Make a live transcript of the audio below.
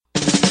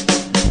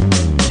Well,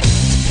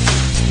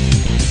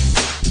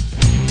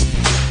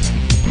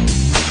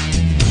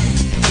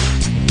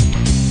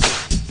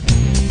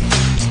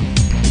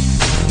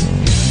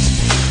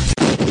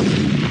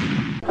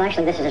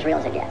 actually, this is as real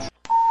as it gets.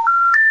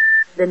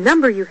 The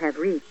number you have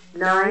reached,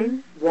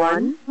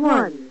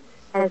 911,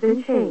 has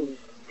been changed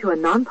to a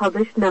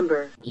non-published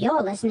number.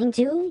 You're listening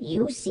to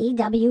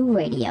UCW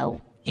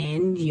Radio.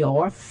 In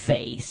your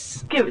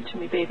face. Give it to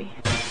me, baby.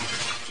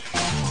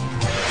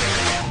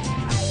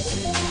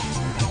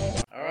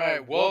 All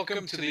right,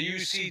 welcome to the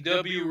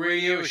UCW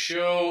Radio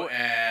Show,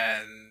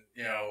 and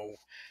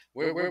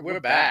we're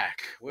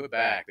back. We're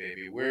back,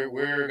 baby.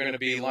 We're going to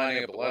be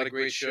lining up a lot of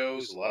great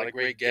shows, a lot of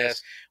great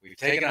guests. We've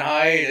taken a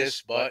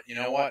hiatus, but you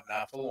know what?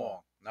 Not for long.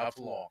 Not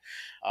for long.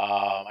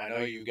 I know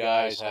you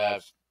guys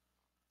have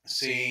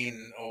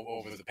seen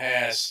over the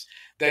past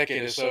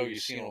decade or so,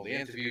 you've seen all the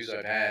interviews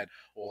I've had,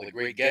 all the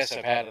great guests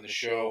I've had on the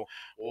show,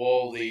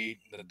 all the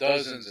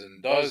dozens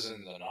and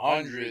dozens and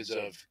hundreds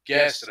of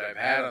guests that I've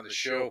had on the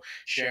show,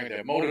 sharing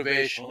their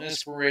motivational,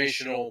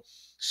 inspirational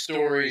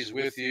stories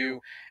with you.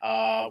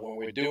 When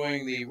we're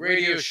doing the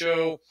radio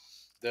show,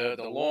 the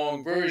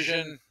long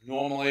version,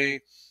 normally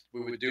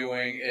we were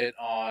doing it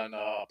on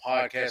a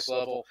podcast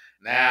level.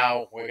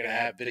 Now we're going to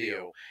have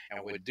video,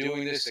 and we're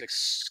doing this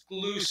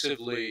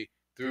exclusively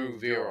through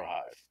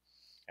VEROHive.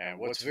 And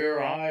what's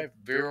VEROHive?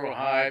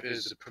 VEROHive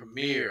is the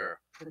premier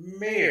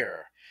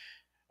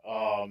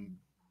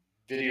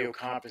video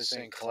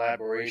conferencing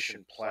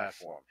collaboration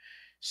platform.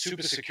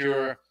 Super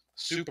secure,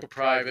 super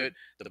private.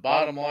 The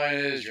bottom line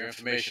is your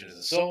information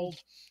isn't sold,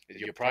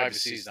 your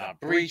privacy is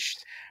not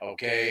breached,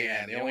 okay,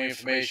 and the only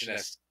information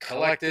that's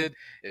collected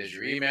is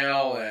your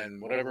email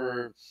and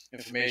whatever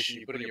information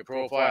you put in your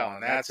profile,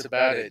 and that's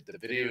about it. The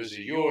videos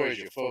are yours,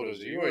 your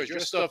photos are yours, your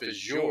stuff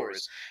is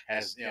yours,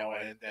 and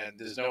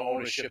there's no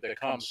ownership that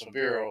comes from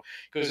Vero,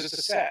 because it's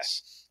a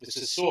SaaS. It's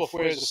a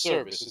software as a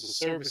service. It's a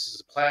service,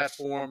 it's a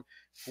platform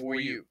for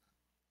you.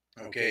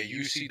 Okay,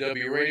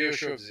 UCW Radio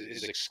Show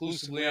is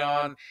exclusively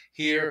on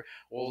here.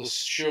 All the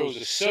shows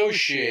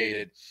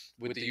associated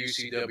with the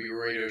UCW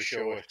Radio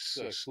Show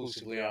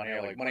exclusively on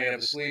here, like Money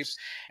Never Sleeps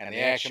and the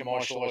Action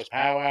Martial Arts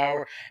Power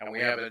Hour. And we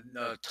have a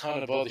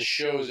ton of other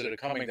shows that are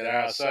coming that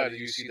are outside of the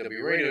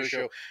UCW Radio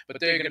Show, but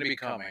they're going to be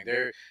coming.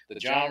 The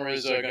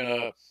genres are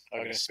going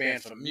to span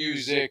from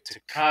music to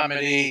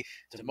comedy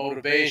to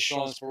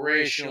motivational,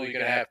 inspirational. You're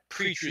going to have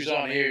preachers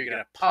on here. You're going to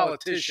have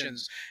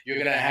politicians. You're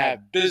going to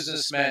have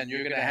businessmen.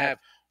 You're going to have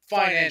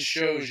finance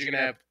shows. You're going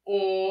to have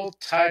all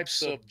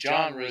types of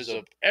genres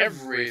of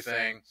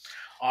everything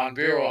on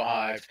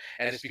VEROHive,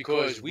 and it's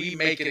because we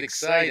make it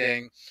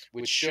exciting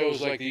with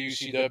shows like the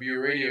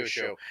UCW Radio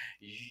Show.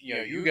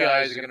 You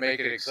guys are going to make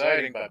it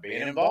exciting by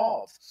being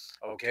involved.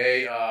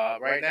 Okay,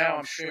 right now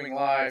I'm streaming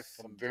live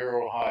from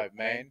VEROHive,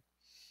 Maine.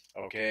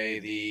 Okay,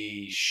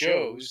 the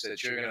shows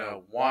that you're going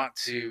to want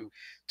to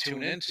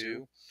tune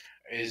into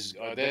is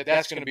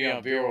that's going to be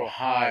on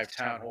VEROHive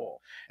Town Hall,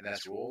 and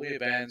that's where all the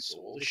events,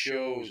 all the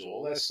shows,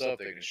 all that stuff.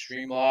 They're going to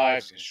stream live.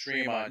 It's going to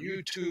stream on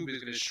YouTube. It's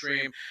going to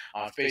stream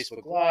on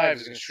Facebook Live.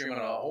 It's going to stream on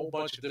a whole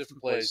bunch of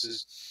different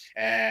places,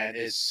 and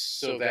it's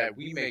so that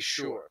we make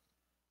sure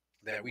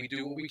that we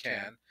do what we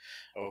can.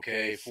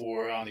 Okay,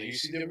 on the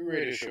UCW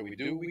Radio Show, we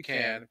do what we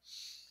can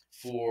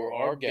for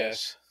our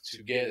guests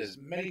to get as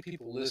many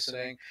people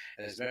listening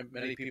and as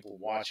many people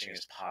watching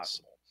as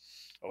possible.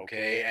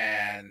 Okay,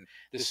 and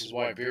this is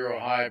why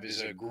VEROHive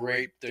is it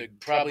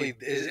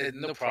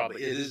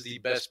is the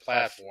best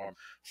platform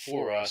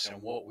for us and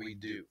what we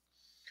do.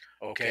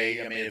 Okay,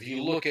 I mean, if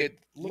you look at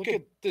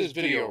this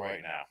video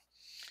right now,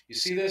 you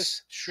see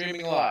this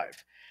streaming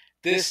live.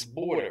 This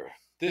border,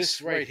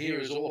 this right here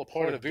is all a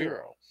part of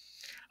Vero.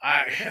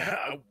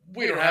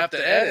 We don't have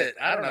to edit.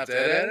 I don't have to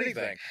edit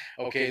anything.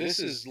 Okay, this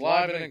is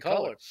live and in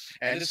color,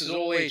 and this is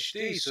all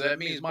HD. So that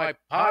means my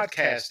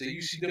podcast, the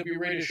UCW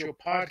Radio Show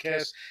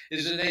podcast,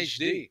 is in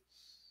HD.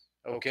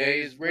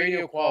 Okay, it's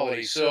radio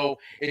quality. So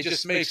it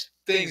just makes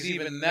things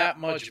even that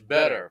much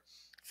better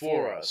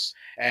for us.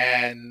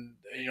 And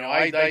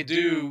I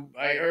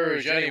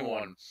urge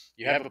anyone.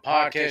 You have a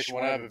podcast. You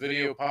want to have a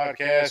video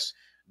podcast.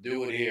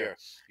 Do it here.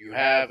 You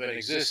have an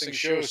existing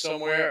show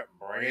somewhere,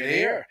 bring it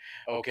here.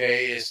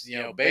 Okay, it's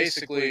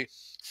basically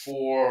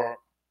for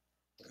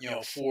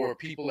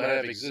people that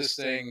have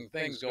existing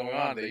things going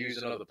on. They're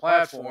using other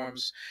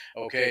platforms.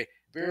 Okay,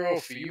 Vero,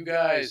 for you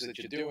guys that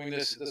you're doing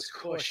this, that's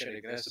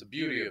cautioning. That's the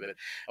beauty of it.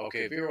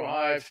 Okay,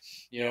 VEROHive,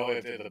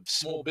 if a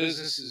small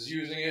business is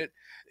using it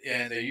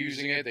and they're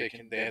using it, they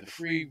have the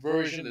free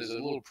version. There's a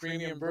little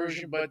premium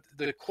version, but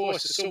the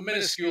cost is so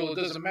minuscule it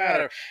doesn't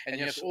matter. And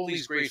you have all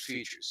these great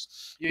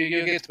features. You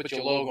get to put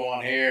your logo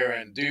on here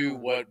and do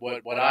what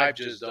I've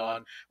just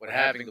done with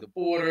having the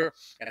border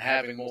and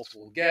having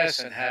multiple guests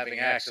and having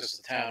access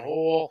to Town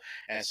Hall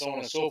and so on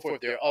and so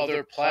forth. There are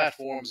other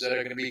platforms that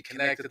are going to be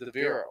connected to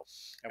Vero.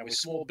 And we're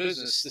small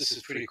business, this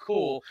is pretty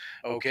cool.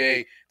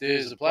 Okay,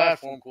 there's a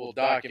platform called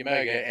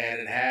Documega, and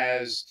it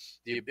has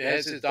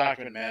its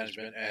document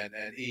management and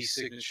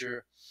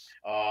e-signature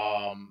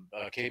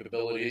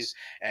capabilities.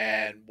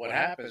 And what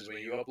happens when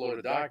you upload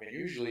a document,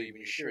 usually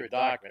when you share a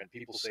document,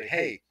 people say,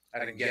 hey, I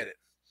didn't get it.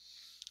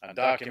 On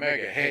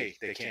Documega, hey,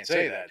 they can't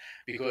say that,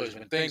 because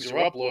when things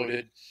are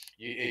uploaded,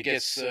 it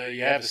gets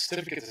you have a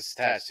certificate that's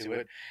attached to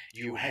it.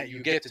 You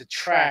get to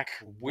track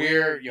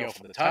where,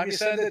 from the time you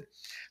send it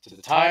to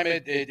the time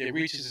it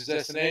reaches its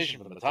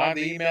destination, from the time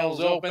the email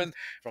is open,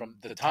 from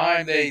the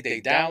time they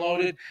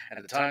download it,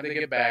 and the time they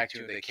get back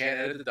to you. They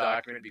can't edit the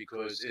document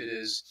because it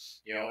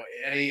is,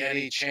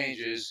 any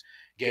changes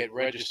get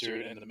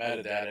registered in the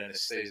metadata, and it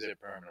stays there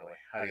permanently.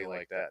 How do you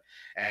like that?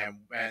 And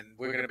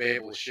we're going to be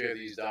able to share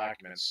these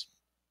documents.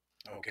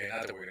 Okay,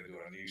 not that we're going to do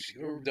it on the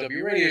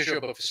UCW radio show,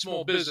 but for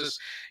small business,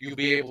 you'll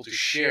be able to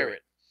share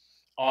it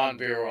on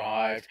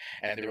VEROHive,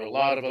 and there are a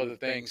lot of other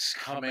things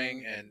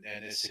coming, and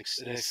it's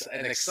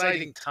an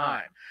exciting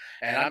time.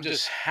 And I'm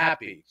just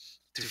happy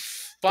to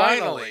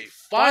finally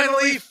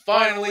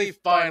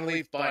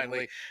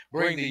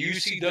bring the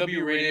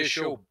UCW radio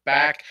show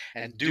back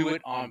and do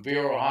it on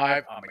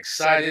VEROHive. I'm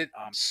excited.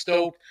 I'm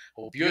stoked.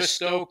 Hope you're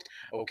stoked.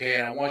 Okay,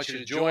 and I want you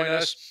to join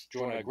us.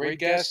 Join our great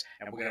guests,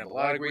 and we're going to have a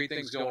lot of great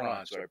things going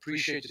on. So I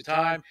appreciate your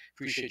time.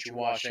 Appreciate you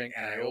watching,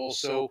 and I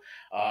also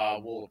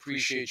will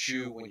appreciate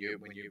you when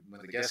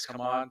the guests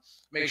come on.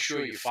 Make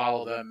sure you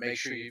follow them. Make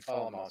sure you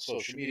follow them on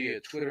social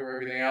media, Twitter,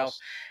 everything else,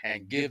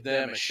 and give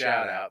them a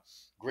shout out.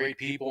 Great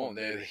people, and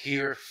they're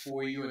here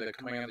for you, and they're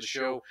coming on the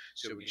show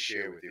so we can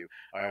share with you.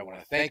 All right, I want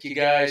to thank you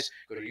guys.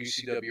 Go to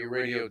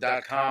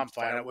ucwradio.com,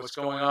 find out what's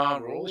going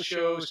on with all the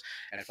shows,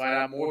 and find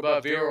out more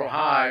about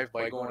VEROHive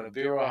by going to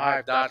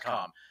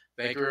VEROHive.com.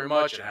 Thank you very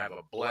much, and have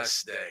a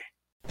blessed day.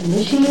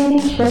 Initiating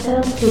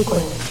shutdown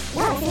sequence.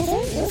 You're listening to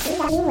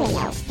UCW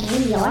Radio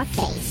in your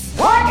face.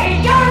 What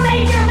is your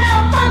major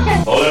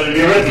malfunction? So let it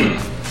be written.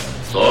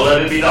 So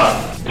let it be done.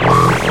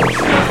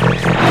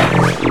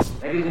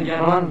 Ladies and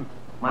gentlemen,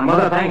 my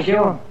mother thanks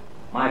you,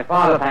 my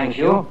father thanks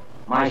you,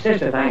 my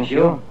sister thanks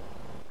you,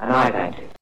 and I thank you.